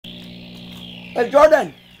Hey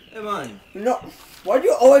Jordan, Hey man, no, why do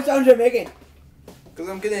you always sound Jamaican? because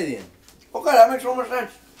I'm Canadian. Okay, that makes so much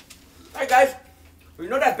sense. Hey guys, you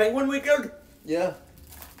know that penguin we killed? Yeah.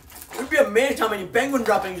 You'd be amazed how many penguin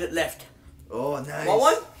droppings it left. Oh, nice. Want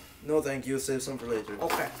one? No, thank you. Save some for later.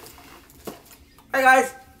 Okay. Hey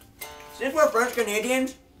guys, since we're French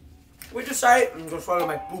Canadians, we decided I'm gonna swallow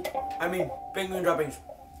my poop. I mean penguin droppings.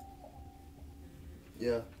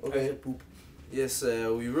 Yeah. I Okay. said poop. Yes,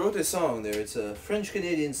 we wrote a song there. It's a French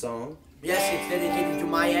Canadian song. Yes, it's dedicated to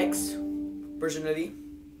my ex, personally.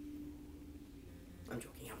 I'm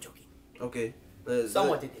joking. Okay.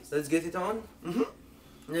 Somewhat it is. Let's get it on.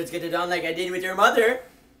 Let's get it on like I did with your mother.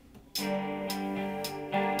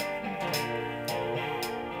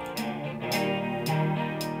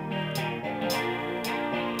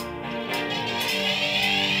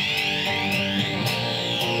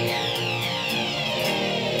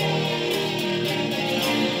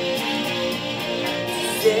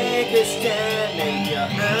 C'est que je t'aime et qu'il y a un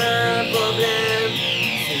problème.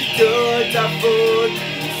 C'est toute ta faute,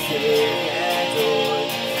 c'est rien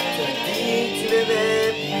d'autre. T'as dit que tu m'aimais,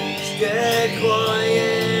 puis je te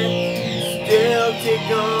croyais. Still t'es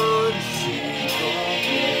gone, je suis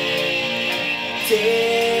complet. T'es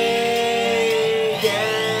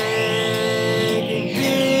rien qu'une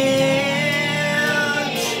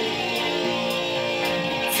bitch.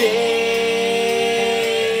 T'es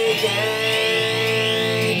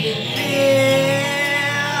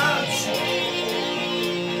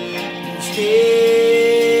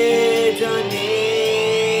t'ai donné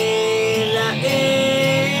la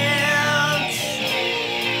haine. Je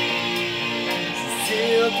suis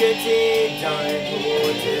sûr que t'es dans le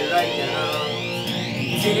côté right now.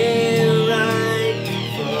 T'es right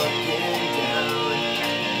fucking down.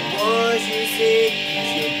 Moi je sais que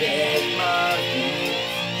je bête ma vie.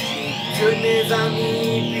 J'ai tous mes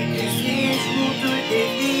amis, puis que si je joue toutes les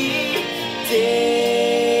filles. T'es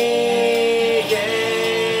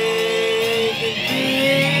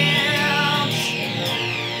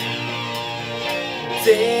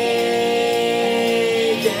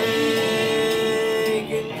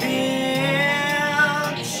Take and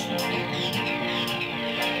bitch.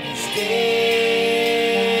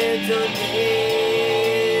 Stay to me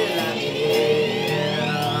la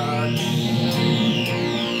bitch.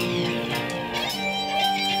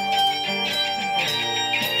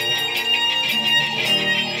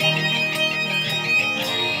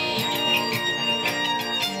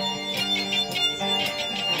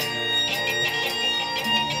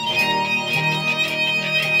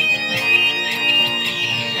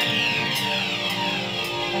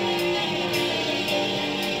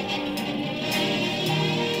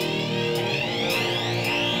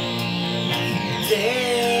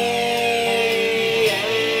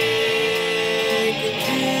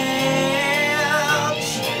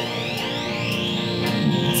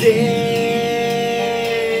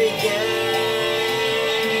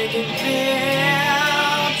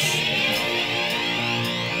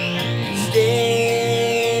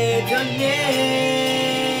 Stay donner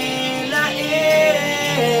la haine.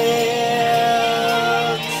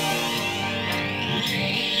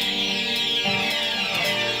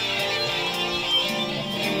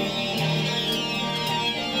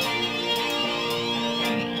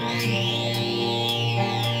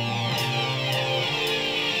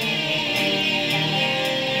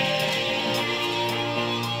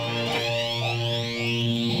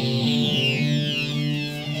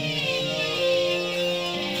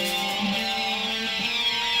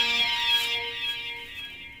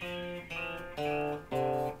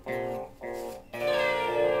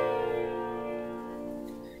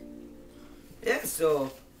 Yeah,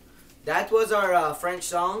 so that was our French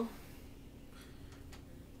song.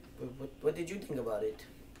 What did you think about it?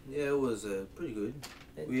 Yeah, it was pretty good.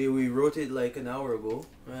 We wrote it like an hour ago.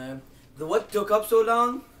 What took up so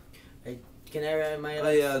long? I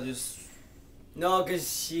Yeah, just. No,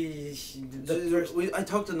 cause I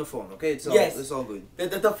talked on the phone. Okay, it's all good.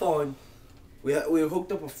 The phone. We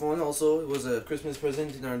hooked up a phone also. It was a Christmas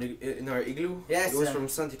present in our igloo. Yes, it was from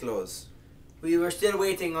Santa Claus. We were still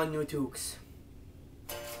waiting on new toques.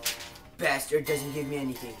 Bastard doesn't give me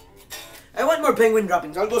anything. I want more penguin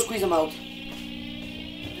droppings. I'll go squeeze them out.